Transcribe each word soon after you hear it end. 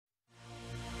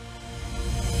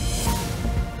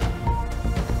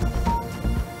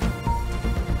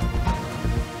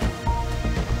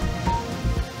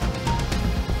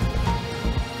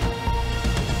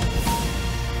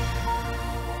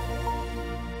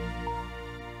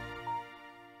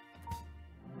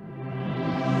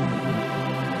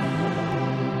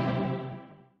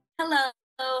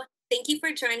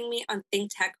for joining me on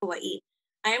ThinkTech Hawaii.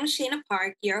 I am Shayna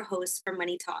Park, your host for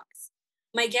Money Talks.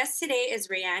 My guest today is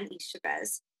Rayann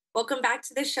Echavez. Welcome back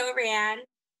to the show, Rayann.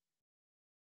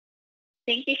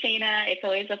 Thank you, Shayna. It's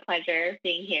always a pleasure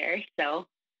being here. So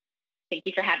thank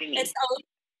you for having me.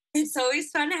 It's always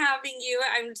fun having you.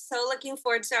 I'm so looking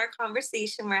forward to our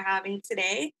conversation we're having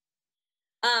today.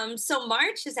 So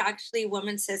March is actually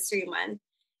Women's History Month,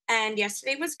 and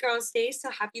yesterday was Girls' Day, so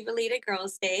happy belated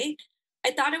Girls' Day. I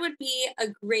thought it would be a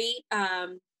great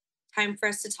time for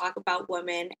us to talk about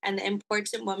women and the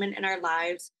important women in our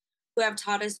lives who have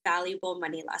taught us valuable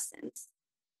money lessons.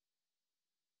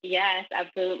 Yes,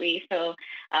 absolutely. So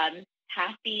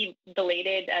happy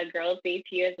belated Girls' Day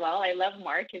to you as well. I love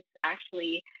March. It's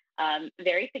actually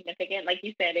very significant. Like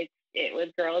you said, it was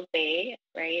Girls' Day,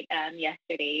 right?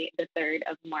 Yesterday, the 3rd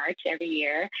of March every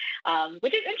year,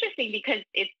 which is interesting because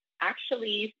it's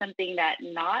actually something that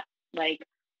not like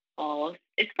all,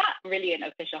 it's not really an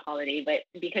official holiday, but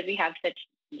because we have such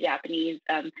Japanese,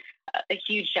 a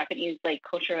huge Japanese like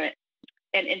culture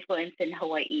and influence in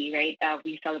Hawaii, right?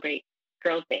 We celebrate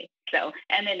Girls' Day. So,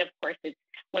 and then of course it's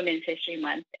Women's History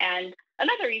Month. And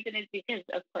another reason is because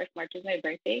of course March is my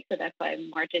birthday, so that's why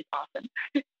March is awesome.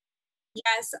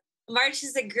 Yes, March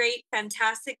is a great,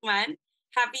 fantastic month.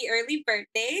 Happy early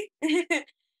birthday.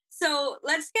 So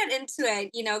let's get into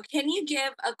it. Can you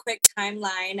give a quick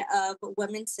timeline of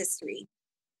women's history?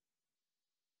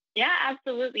 Yeah,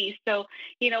 absolutely. So,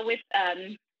 with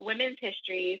women's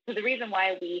history, so the reason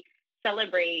why we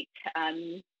celebrate,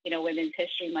 Women's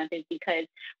History Month is because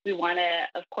we want to,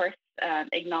 of course,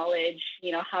 acknowledge,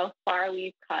 how far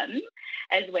we've come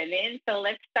as women. So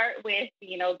let's start with,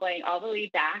 going all the way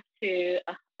back to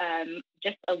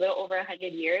just a little over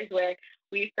 100 years where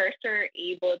we first were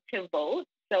able to vote.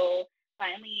 So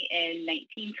finally, in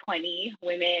 1920,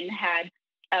 women had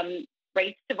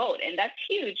rights to vote. And that's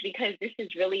huge because this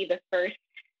is really the first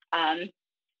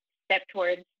step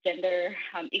towards gender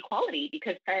equality,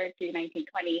 because prior to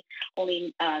 1920,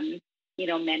 only,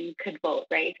 men could vote,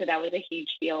 right? So that was a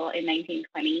huge deal in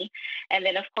 1920. And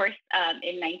then, of course,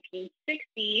 in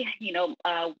 1960,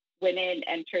 women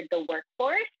entered the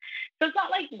workforce. So it's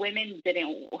not like women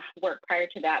didn't work prior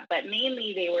to that, but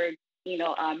mainly they were,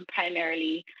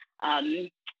 primarily, at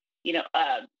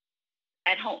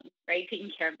home, right,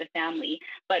 taking care of the family.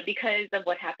 But because of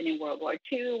what happened in World War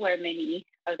II, where many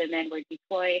of the men were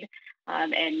deployed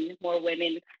and more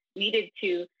women needed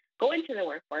to go into the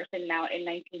workforce, and now in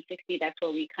 1960, that's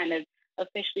where we kind of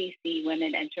officially see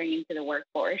women entering into the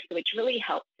workforce, which really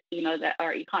helped,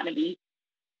 our economy.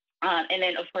 And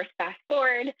then, of course, fast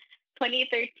forward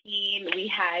 2013, we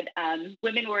had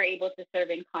women were able to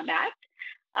serve in combat.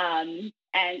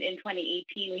 And in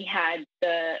 2018, we had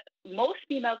the most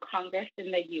female Congress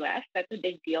in the U.S. That's a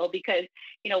big deal because,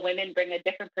 women bring a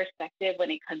different perspective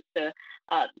when it comes to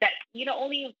that,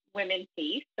 only women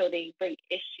face. So they bring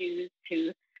issues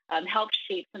to help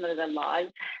shape some of the laws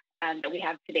that we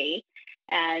have today.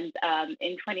 And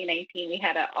in 2019, we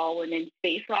had an all-women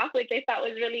spacewalk, which I thought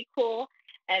was really cool.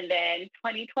 And then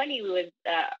 2020 was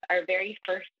our very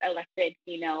first elected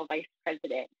female vice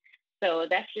president. So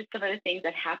that's just some of the things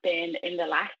that happened in the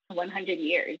last 100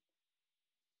 years.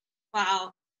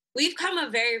 Wow. We've come a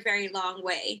very, very long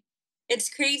way. It's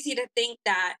crazy to think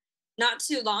that not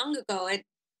too long ago,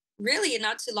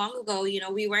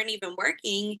 we weren't even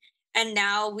working. And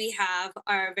now we have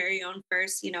our very own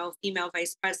first, female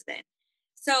vice president.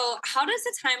 So how does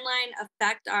the timeline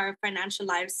affect our financial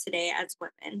lives today as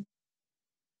women?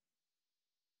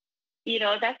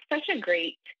 That's such a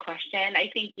great question.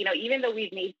 I think, even though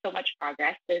we've made so much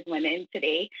progress as women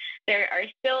today, there are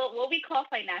still what we call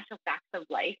financial facts of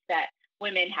life that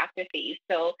women have to face.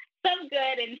 So some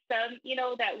good and some,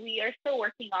 that we are still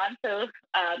working on. So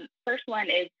first one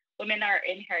is women are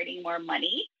inheriting more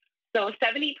money. So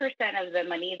 70% of the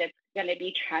money that's going to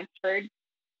be transferred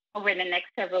over the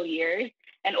next several years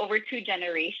and over 2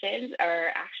 generations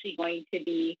are actually going to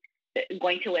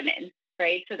women.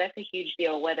 Right. So that's a huge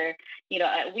deal, whether,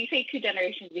 we say 2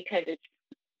 generations because it's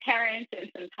parents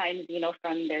and sometimes,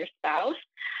 from their spouse.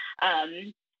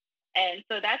 And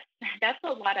so that's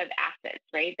a lot of assets,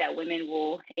 right, that women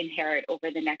will inherit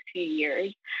over the next few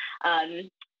years.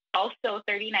 Also,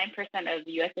 39% of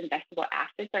U.S. investable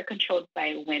assets are controlled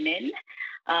by women,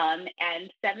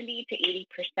 and 70 to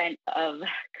 80% of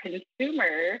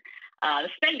consumer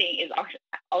spending is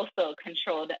also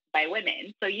controlled by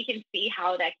women. So you can see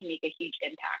how that can make a huge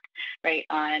impact, right,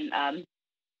 on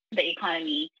the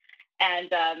economy.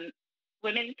 And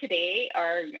women today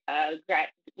are,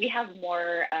 we have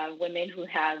more women who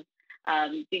have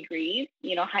degrees,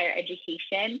 higher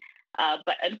education.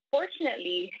 But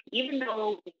unfortunately, even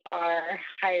though we are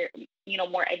higher,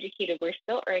 more educated, we're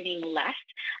still earning less.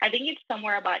 I think it's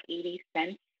somewhere about 80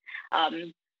 cents.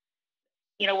 Um,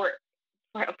 we're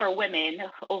for women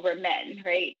over men,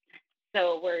 right?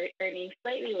 So we're earning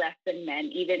slightly less than men,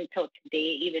 even till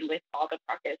today, even with all the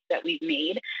progress that we've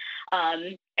made.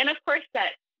 And of course,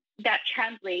 that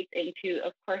translates into,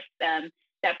 of course,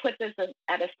 that puts us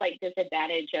at a slight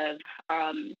disadvantage of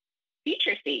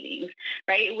future savings,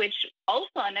 right? Which also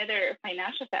another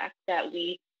financial fact that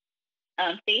we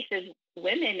face as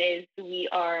women is we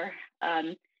are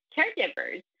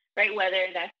caregivers, right? Whether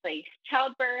that's like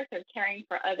childbirth or caring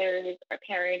for others or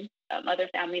parents, other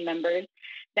family members,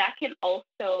 that can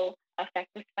also affect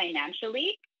us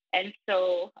financially. And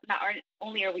so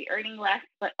only are we earning less,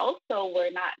 but also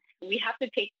we have to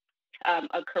take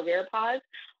a career pause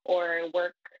or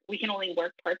work. We can only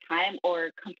work part time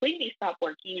or completely stop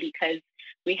working because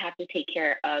we have to take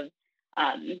care of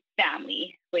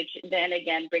family, which then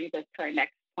again brings us to our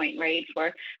next point, right?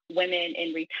 For women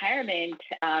in retirement,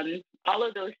 all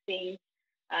of those things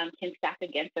can stack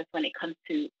against us when it comes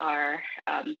to our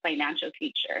financial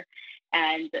future.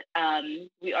 And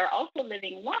we are also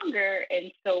living longer,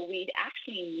 and so we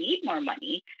actually need more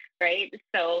money, right?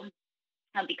 So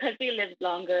because we live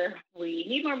longer, we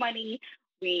need more money.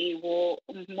 We will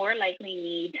more likely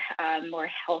need more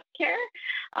health care,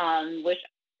 which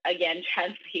again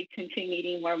translates into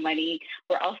needing more money.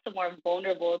 We're also more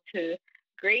vulnerable to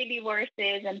great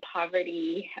divorces and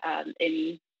poverty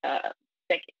in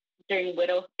like during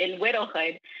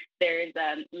widowhood. There's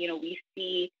we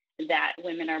see that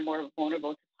women are more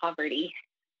vulnerable to poverty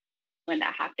when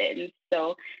that happens.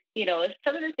 So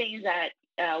some of the things that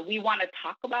we want to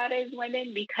talk about as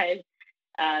women, because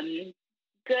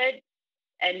good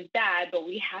and bad, but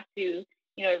we have to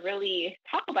really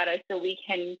talk about it so we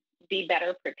can be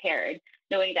better prepared,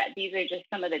 knowing that these are just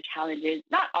some of the challenges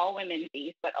not all women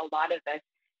face, but a lot of us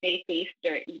may face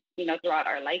during throughout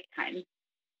our lifetime.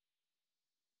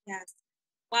 Yes.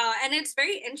 Wow. And it's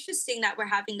very interesting that we're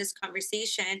having this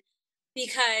conversation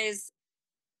because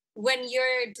when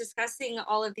you're discussing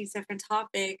all of these different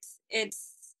topics,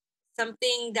 it's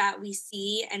something that we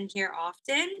see and hear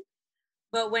often.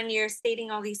 But when you're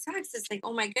stating all these facts, it's like,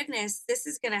 oh my goodness, this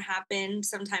is going to happen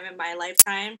sometime in my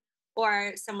lifetime,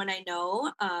 or someone I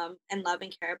know and love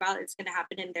and care about, it's going to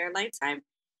happen in their lifetime.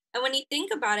 And when you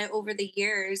think about it over the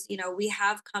years, we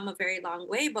have come a very long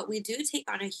way, but we do take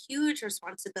on a huge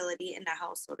responsibility in the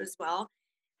household as well.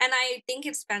 And I think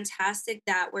it's fantastic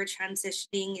that we're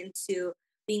transitioning into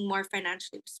being more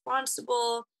financially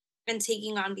responsible and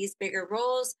taking on these bigger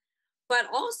roles. But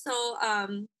also,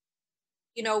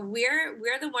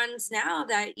 we're the ones now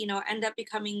that end up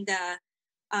becoming the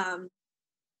um,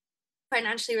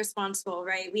 financially responsible,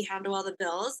 right? We handle all the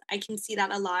bills. I can see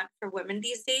that a lot for women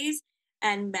these days.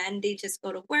 And men, they just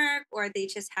go to work or they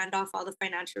just hand off all the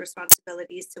financial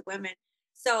responsibilities to women.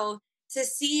 So to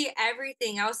see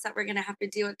everything else that we're gonna have to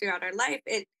deal with throughout our life,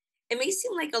 it may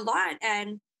seem like a lot.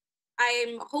 And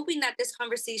I'm hoping that this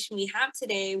conversation we have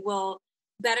today will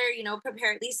better,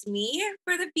 prepare at least me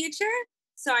for the future.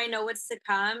 So I know what's to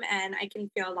come and I can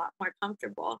feel a lot more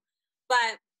comfortable.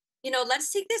 But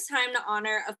let's take this time to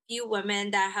honor a few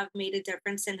women that have made a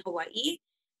difference in Hawaii.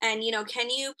 And, can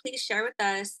you please share with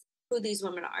us who these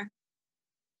women are?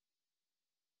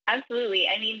 Absolutely.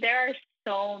 I mean, there are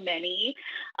so many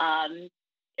um,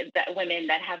 that women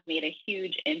that have made a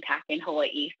huge impact in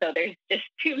Hawaii. So there's just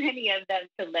too many of them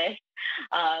to list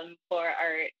for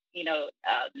our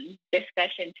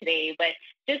discussion today. But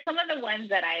just some of the ones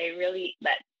that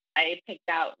I picked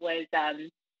out was I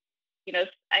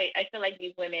feel like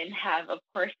these women have, of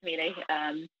course, made a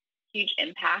huge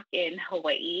impact in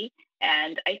Hawaii.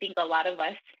 And I think a lot of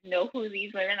us know who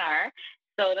these women are.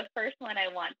 So the first one I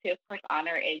want to, of course,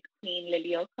 honor is Queen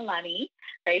Liliuokalani,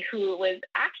 right, who was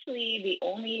actually the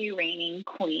only reigning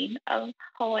queen of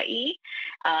Hawaii.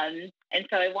 And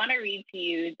so I want to read to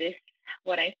you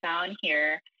what I found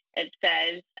here. It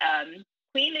says,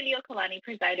 Queen Liliuokalani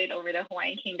presided over the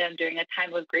Hawaiian kingdom during a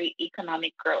time of great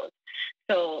economic growth.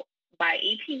 So by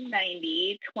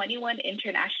 1890, 21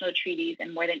 international treaties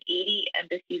and more than 80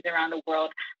 embassies around the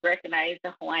world recognized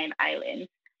the Hawaiian Islands.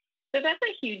 So that's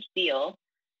a huge deal.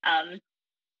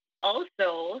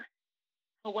 Also,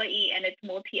 Hawaii and its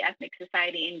multi-ethnic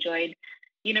society enjoyed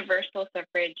universal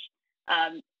suffrage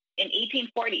in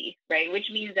 1840, right? Which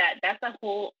means that that's a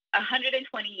whole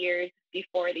 120 years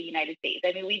before the United States.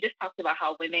 I mean, we just talked about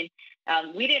how women,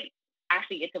 we didn't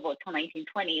actually get to vote till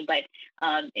 1920, but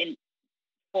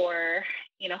for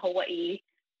Hawaii,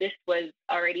 this was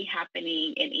already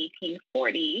happening in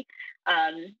 1840.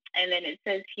 And then it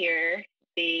says here,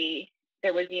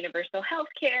 there was universal health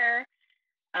care,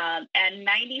 and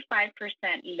 95%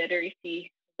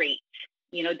 literacy rate,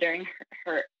 during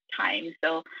her time.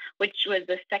 So, which was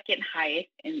the second highest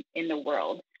in the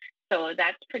world. So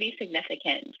that's pretty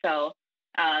significant. So,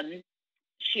 um,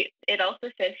 it also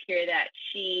says here that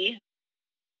she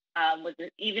was,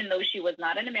 even though she was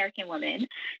not an American woman,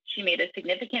 she made a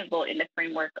significant vote in the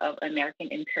framework of American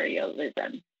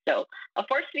imperialism. So, a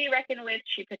force to be reckoned with,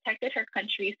 she protected her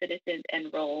country's citizens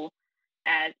and role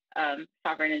as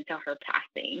sovereign until her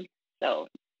passing. So,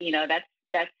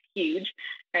 that's huge,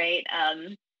 right?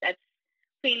 That's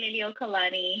Queen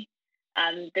Liliuokalani.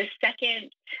 The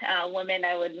second woman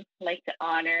I would like to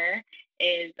honor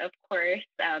is, of course,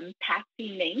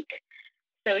 Patsy Mink.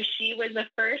 So she was the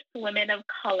first woman of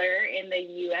color in the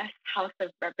U.S. House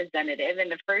of Representatives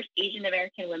and the first Asian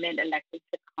American woman elected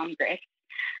to Congress.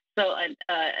 So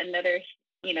another,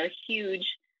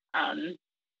 huge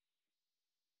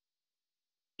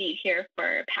seat here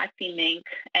for Patsy Mink,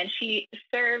 and she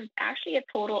served actually a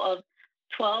total of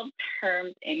 12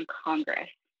 terms in Congress.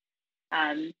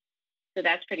 So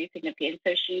that's pretty significant.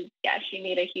 So she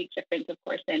made a huge difference, of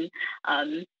course, in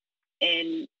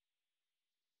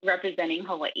representing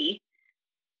Hawaii.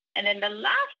 And then the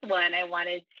last one I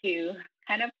wanted to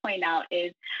kind of point out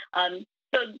is,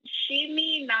 so she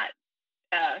may not,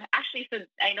 actually, so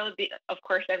I know, of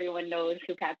course, everyone knows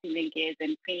who Patsy Mink is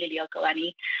and Queen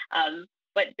Liliuokalani,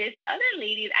 but this other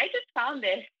lady, I just found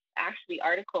this actually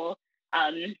article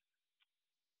on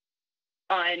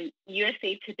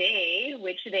USA Today,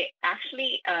 which they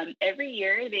actually, every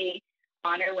year they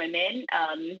honor women.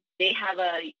 They have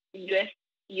a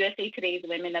USA Today's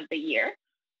Women of the Year.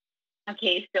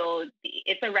 Okay, so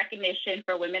it's a recognition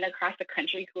for women across the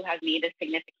country who have made a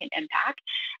significant impact.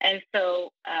 And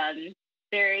so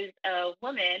there's a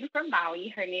woman from Maui,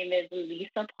 her name is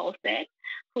Lisa Paulson,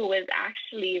 who was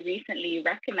actually recently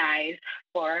recognized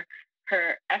for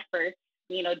her efforts,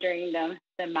 during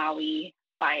the Maui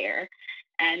fire.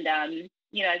 And,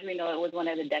 as we know, it was one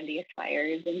of the deadliest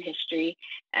fires in history.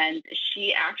 And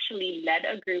she actually led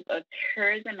a group of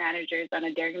tourism managers on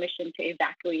a daring mission to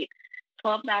evacuate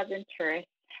 12,000 tourists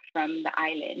from the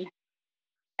island.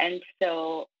 And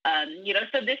so,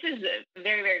 so this is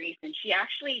very, very recent. She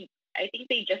actually, I think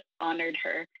they just honored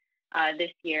her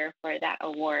this year for that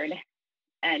award.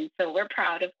 And so we're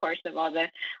proud, of course, of all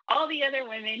the other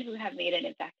women who have made an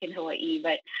impact in Hawaii.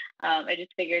 But I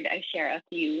just figured I'd share a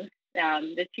few,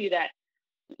 the two that,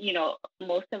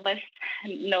 most of us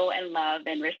know and love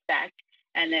and respect.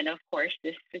 And then, of course,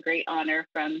 this great honor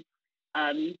from,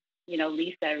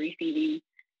 Lisa receiving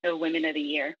the Women of the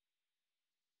Year.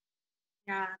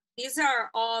 Yeah, these are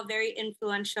all very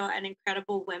influential and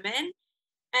incredible women.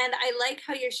 And I like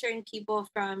how you're sharing people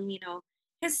from,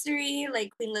 history, like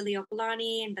Queen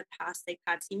Liliuokalani, in the past, like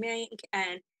Patsy Mink,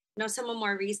 and, someone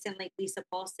more recent, like Lisa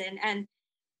Paulson. And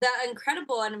the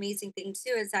incredible and amazing thing,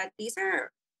 too, is that these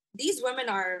women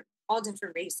are all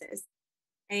different races,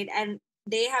 right? And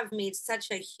they have made such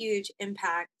a huge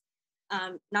impact,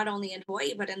 not only in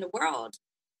Hawaii, but in the world.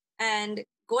 And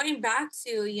going back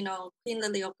to, Queen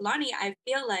Liliuokalani, I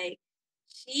feel like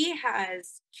she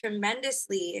has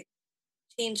tremendously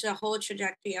changed the whole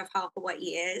trajectory of how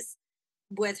Hawaii is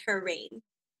with her reign,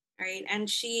 right? And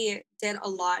she did a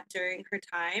lot during her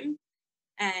time.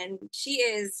 And she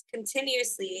is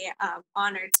continuously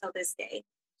honored till this day.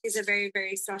 She's a very,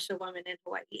 very special woman in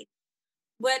Hawaii.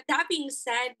 With that being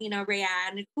said,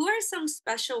 Rayann, who are some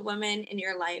special women in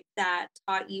your life that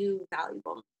taught you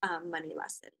valuable money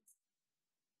lessons?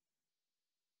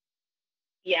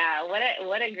 Yeah,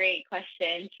 what a great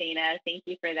question, Shayna. Thank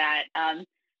you for that.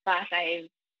 Gosh,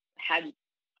 had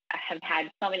I have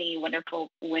had so many wonderful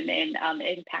women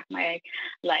impact my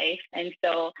life, and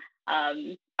so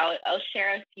I'll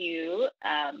share a few.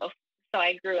 So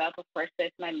I grew up, of course,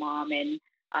 with my mom and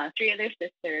three other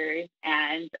sisters,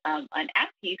 and an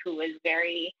auntie who was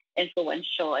very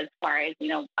influential as far as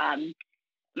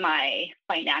my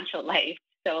financial life.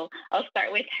 So I'll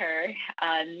start with her.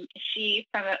 She,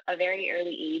 from a very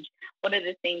early age, one of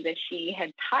the things that she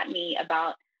had taught me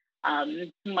about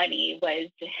money was,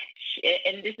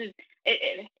 and this is,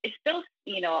 it still,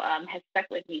 has stuck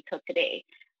with me till today.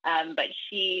 But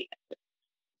she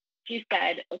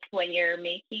said, when you're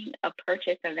making a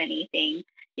purchase of anything,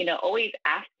 always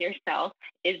ask yourself,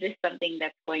 is this something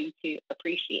that's going to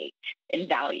appreciate in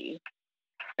value?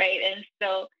 Right. And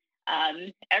so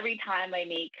every time I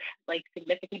make like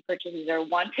significant purchases or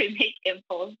want to make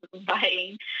impulse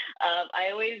buying, I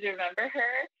always remember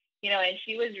her, and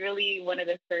she was really one of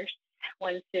the first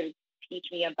ones to teach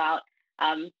me about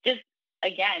just,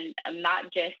 again,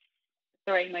 not just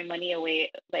throwing my money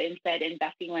away, but instead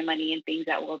investing my money in things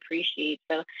that will appreciate.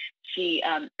 So she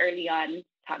early on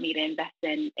taught me to invest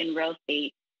in real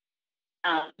estate.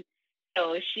 Um,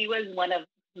 so she was one of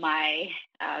my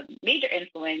major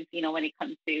influence, when it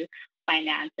comes to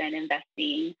finance and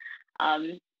investing.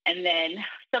 And then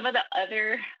some of the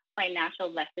other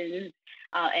financial lessons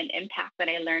and impact that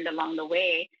I learned along the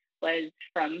way was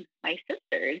from my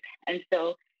sisters. And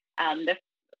so I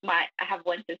have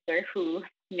one sister who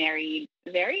married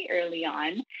very early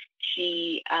on.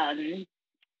 She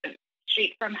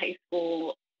straight from high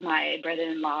school, my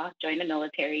brother-in-law joined the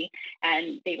military,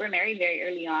 and they were married very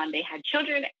early on. They had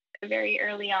children very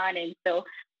early on, and so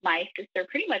my sister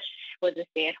pretty much was a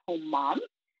stay-at-home mom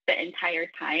the entire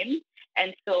time.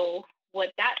 And so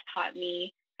what that taught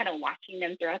me, kind of watching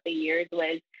them throughout the years,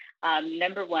 was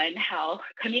number one, how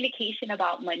communication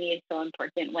about money is so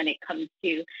important when it comes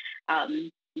to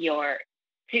your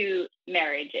two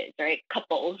marriages, right?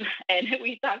 Couples. And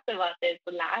we talked about this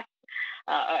last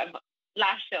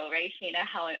show, right, Shayna,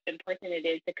 how important it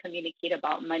is to communicate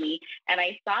about money. And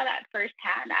I saw that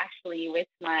firsthand actually with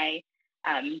my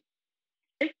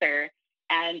sister,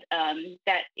 and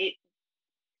that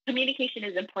communication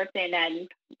is important, and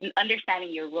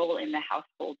understanding your role in the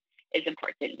household is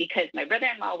important, because my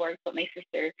brother-in-law worked, but my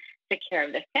sister took care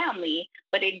of the family.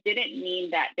 But it didn't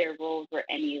mean that their roles were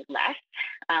any less,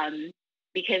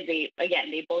 because they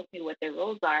both knew what their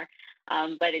roles are.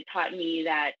 But it taught me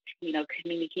that,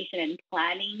 communication and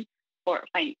planning for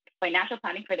financial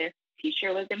planning for their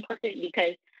future was important,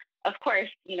 because, of course,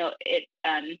 it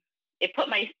put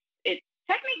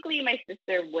technically my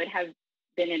sister would have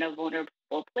been in a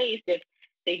vulnerable place if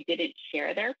they didn't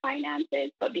share their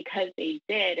finances, but because they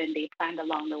did and they planned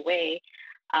along the way,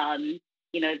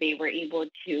 they were able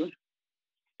to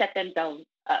set themselves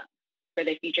up for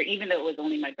the future, even though it was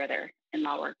only my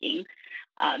brother-in-law working.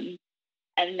 And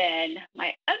then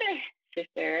my other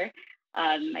sister,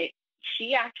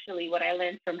 she actually, what I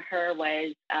learned from her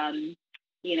was,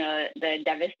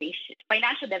 the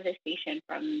financial devastation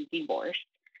from divorce,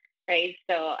 right?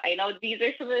 So I know these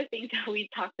are some of the things that we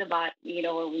talked about,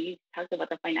 when we talked about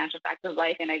the financial facts of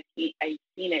life, and I've seen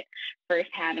it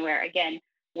firsthand, where, again,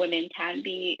 women can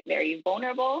be very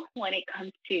vulnerable when it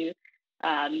comes to,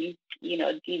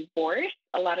 divorce.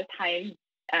 A lot of times,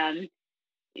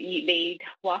 they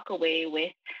walk away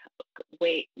with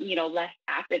less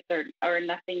assets or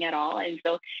nothing at all. And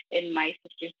so in my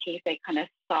sister's case, I kind of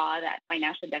saw that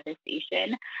financial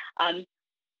devastation.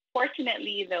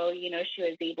 Fortunately, though, she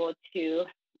was able to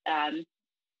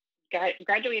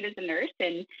graduate as a nurse,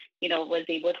 and was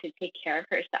able to take care of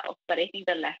herself. But I think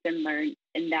the lesson learned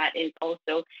in that is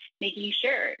also making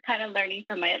sure, kind of learning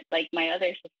from my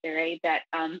other sister, right, that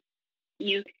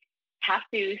you have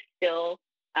to still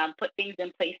put things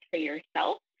in place for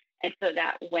yourself, and so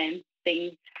that when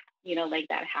things like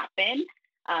that happen,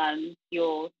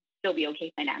 you'll still be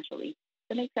okay financially. Does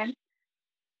that make sense?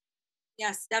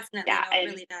 Yes, definitely. Yeah, no, it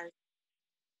really does.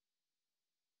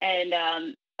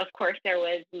 And of course, there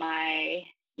was my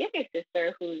younger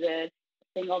sister, who's a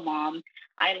single mom.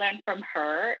 I learned from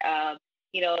her,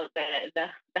 the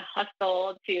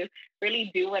hustle to really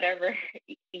do whatever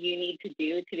you need to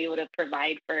do to be able to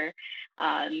provide for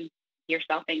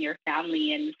yourself and your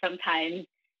family. And sometimes,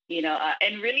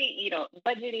 and really,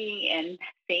 budgeting and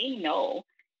saying no,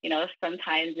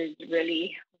 sometimes is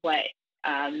really what,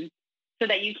 so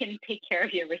that you can take care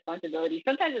of your responsibilities.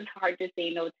 Sometimes it's hard to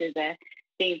say no to the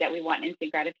things that we want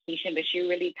instant gratification, but she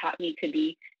really taught me to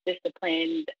be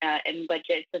disciplined and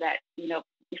budget, so that,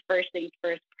 first things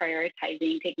first,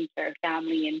 prioritizing, taking care of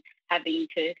family, and having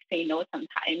to say no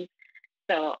sometimes.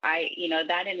 So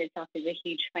that in itself is a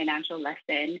huge financial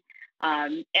lesson.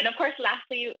 And of course,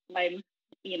 lastly, my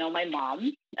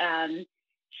mom,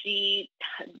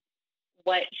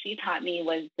 what she taught me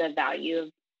was the value of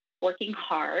working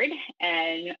hard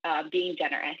and being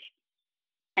generous.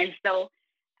 And so,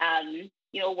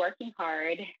 working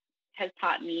hard has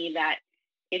taught me that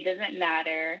it doesn't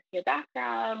matter your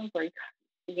background, where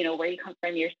you come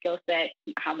from, your skill set,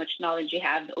 how much knowledge you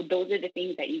have. Those are the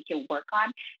things that you can work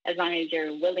on, as long as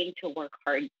you're willing to work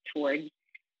hard towards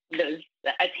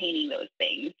attaining those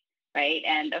things, right?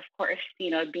 And of course,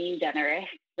 being generous,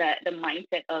 the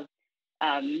mindset of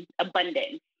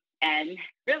abundance. And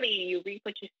really, you reap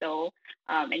what you sow,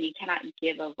 and you cannot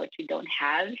give of what you don't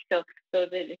have. So those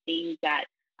are the things that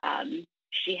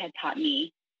she had taught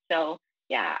me. So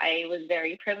yeah, I was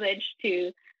very privileged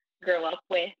to grow up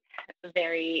with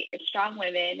very strong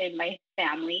women in my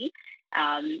family,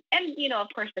 and of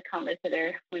course, the countless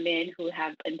other women who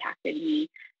have impacted me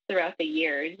throughout the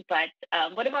years. But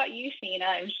what about you, Shayna?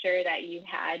 I'm sure that you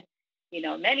had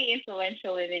many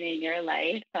influential women in your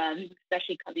life,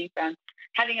 especially coming from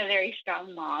having a very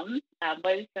strong mom.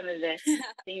 What are some of the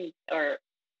things, or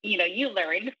you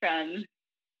learned from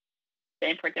the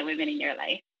important women in your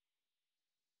life?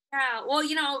 Yeah, well,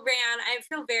 Rayann, I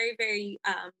feel very, very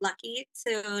lucky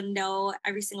to know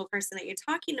every single person that you're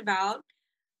talking about.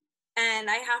 And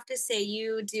I have to say,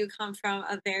 you do come from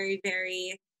a very,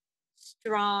 very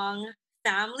strong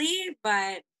family,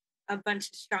 but a bunch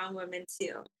of strong women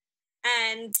too.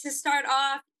 And to start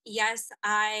off, yes,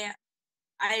 I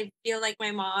feel like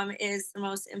my mom is the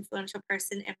most influential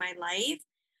person in my life.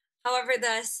 However,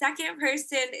 the second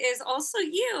person is also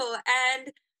you.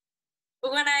 And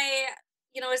when I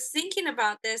was thinking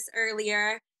about this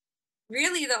earlier,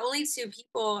 really the only two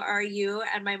people are you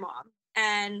and my mom.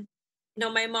 And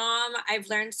my mom, I've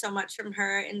learned so much from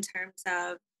her in terms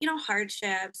of,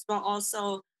 hardships, but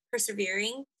also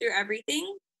persevering through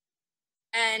everything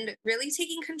and really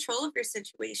taking control of your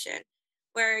situation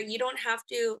where you don't have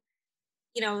to,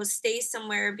 stay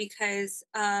somewhere because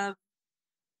of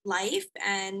life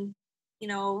and, you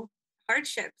know,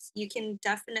 hardships. You can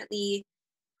definitely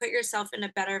put yourself in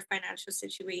a better financial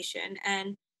situation.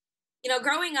 And,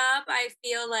 growing up, I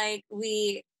feel like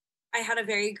I had a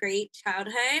very great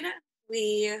childhood.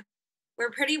 We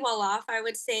were pretty well off, I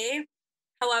would say.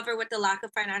 However, with the lack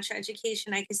of financial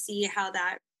education, I could see how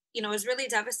that, was really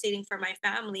devastating for my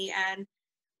family. And,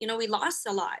 we lost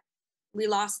a lot. We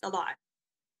lost a lot.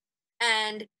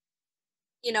 And,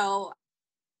 you know,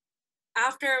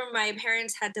 after my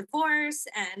parents had divorced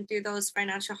and through those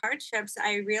financial hardships,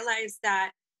 I realized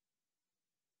that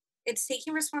it's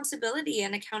taking responsibility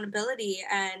and accountability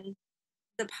and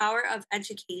the power of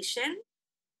education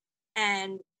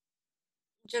and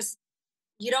just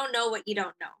you don't know what you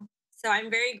don't know. So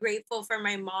I'm very grateful for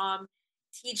my mom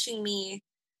teaching me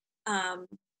um,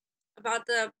 about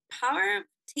the power of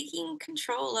taking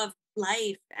control of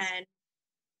life and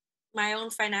my own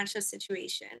financial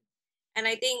situation. And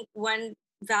I think one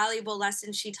valuable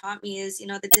lesson she taught me is,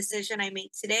 the decision I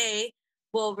make today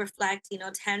will reflect,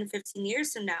 10, 15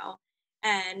 years from now.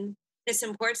 And it's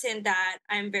important that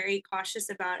I'm very cautious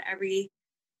about every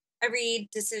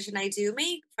decision I do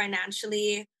make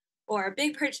financially or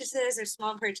big purchases or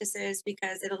small purchases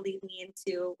because it'll lead me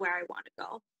into where I want to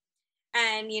go.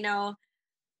 And,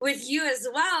 with you as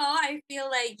well, I feel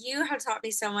like you have taught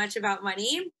me so much about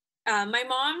money. My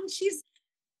mom,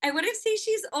 I wouldn't say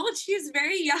she's old. She's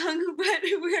very young, but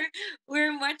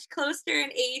we're much closer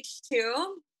in age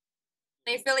too.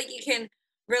 I feel like you can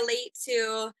relate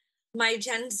to my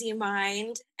Gen Z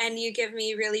mind, and you give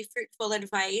me really fruitful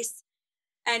advice.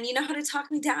 And you know how to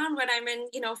talk me down when I'm in,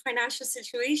 financial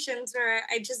situations where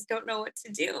I just don't know what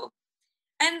to do.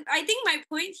 And I think my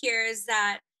point here is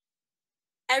that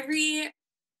every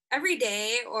every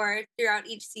day or throughout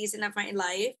each season of my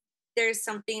life, there's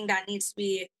something that needs to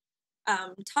be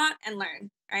taught and learned,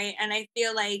 right? And I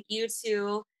feel like you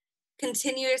two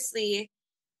continuously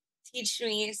teach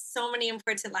me so many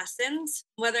important lessons,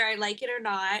 whether I like it or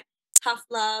not, tough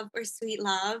love or sweet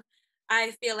love.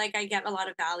 I feel like I get a lot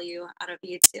of value out of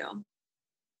you too.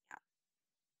 Yeah.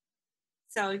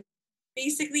 So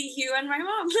basically, you and my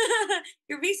mom.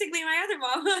 You're basically my other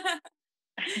mom.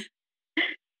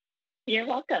 You're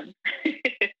welcome.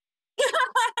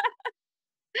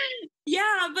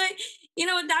 Yeah, but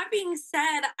with that being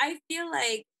said, I feel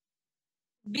like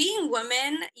being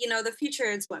women, the future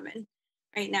is women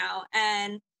right now.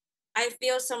 And I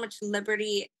feel so much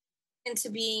liberty into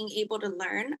being able to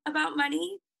learn about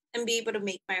money and be able to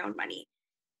make my own money.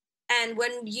 And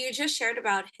when you just shared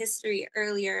about history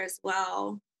earlier as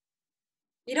well,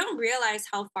 we don't realize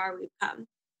how far we've come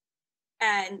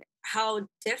and how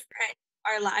different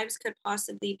our lives could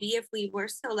possibly be if we were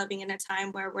still living in a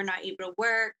time where we're not able to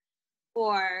work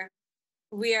or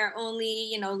we are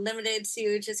only, limited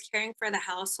to just caring for the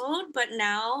household. But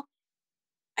now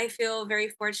I feel very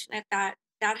fortunate that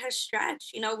that has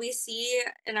stretched. We see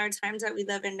in our times that we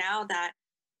live in now that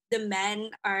the men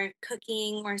are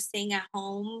cooking or staying at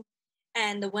home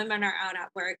and the women are out at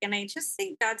work. And I just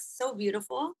think that's so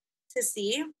beautiful to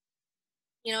see.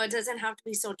 It doesn't have to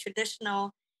be so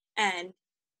traditional and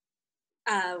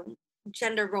um,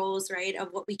 gender roles, right, of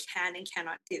what we can and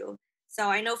cannot do. So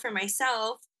I know for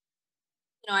myself,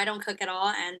 I don't cook at all.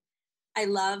 And I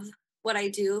love what I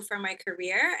do for my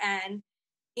career. And,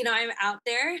 I'm out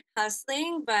there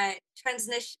hustling, but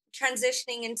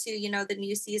transitioning into, the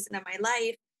new season of my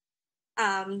life.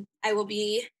 I will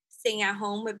be staying at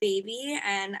home with baby.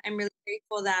 And I'm really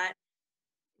grateful that,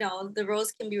 the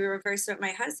roles can be reversed with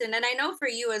my husband. And I know for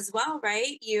you as well,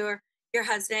 right? Your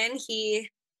husband, he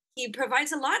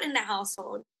provides a lot in the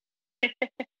household.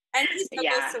 And he still goes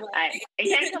Yeah, to work. I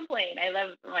can't complain. I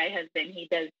love my husband. He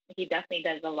definitely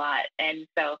does a lot. And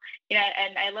so,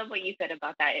 and I love what you said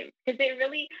about that because it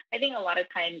really, I think a lot of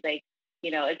times, like,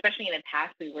 especially in the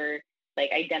past, we were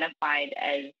like identified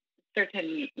as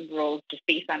certain roles just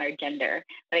based on our gender.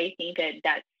 But I think that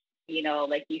that's,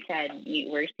 like you said,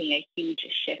 we're seeing a huge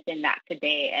shift in that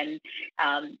today.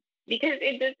 And because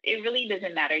it really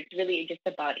doesn't matter. It's really just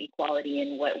about equality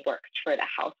and what works for the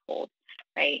household,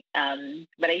 right?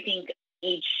 But I think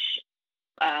each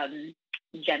um,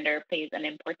 gender plays an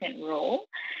important role,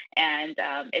 and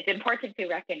it's important to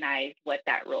recognize what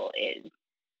that role is.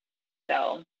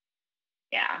 So,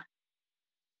 yeah.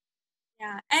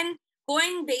 Yeah. And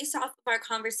going based off of our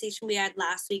conversation we had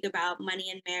last week about money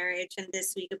and marriage and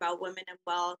this week about women and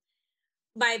wealth,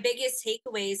 my biggest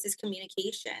takeaways is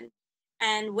communication.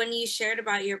 And when you shared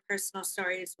about your personal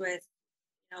stories with,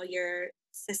 your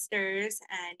sisters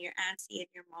and your auntie and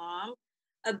your mom,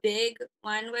 a big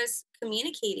one was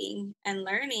communicating and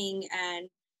learning and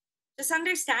just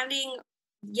understanding,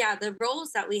 yeah, the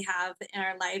roles that we have in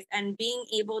our life and being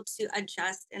able to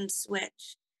adjust and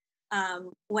switch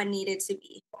when needed to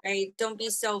be, right? Don't be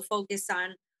so focused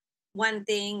on one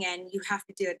thing and you have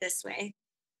to do it this way.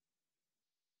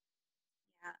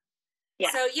 Yeah.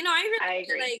 Yeah, So, I I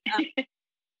really feel agree. like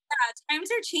times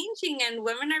are changing and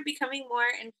women are becoming more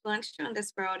influential in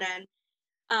this world.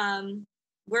 And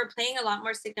we're playing a lot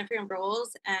more significant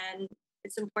roles. And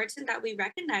it's important that we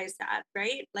recognize that,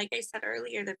 right? Like I said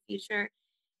earlier, the future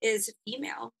is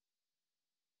female.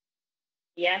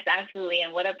 Yes, absolutely.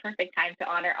 And what a perfect time to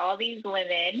honor all these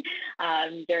women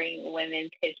during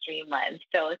Women's History Month.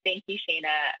 So thank you, Shayna.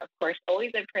 Of course,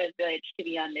 always a privilege to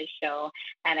be on this show.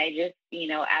 And I just,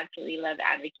 absolutely love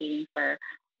advocating for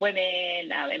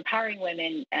women, empowering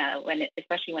women,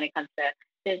 especially when it comes to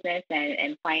business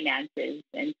and finances.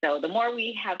 And so the more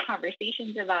we have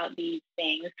conversations about these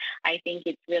things, I think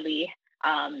it's really,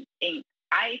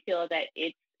 I feel that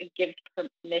it gives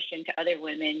permission to other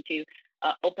women to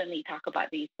openly talk about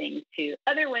these things to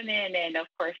other women and of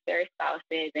course their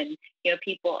spouses and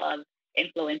people of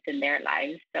influence in their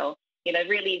lives. So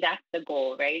really that's the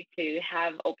goal, right? To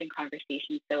have open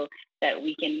conversations so that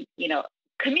we can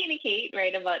communicate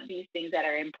right about these things that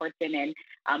are important and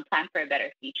plan for a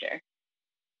better future.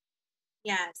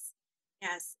 Yes.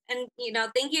 Yes. And,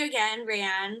 thank you again,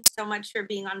 Rayann, so much for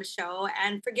being on the show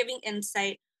and for giving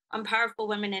insight on powerful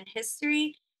women in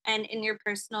history and in your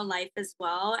personal life as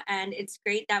well. And it's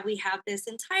great that we have this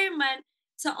entire month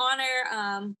to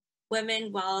honor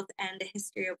women, wealth, and the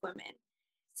history of women.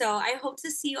 So I hope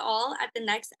to see you all at the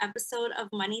next episode of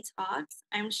Money Talks.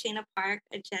 I'm Shayna Park,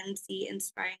 a Gen Z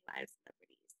inspiring lives celebrities.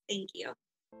 Thank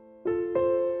you.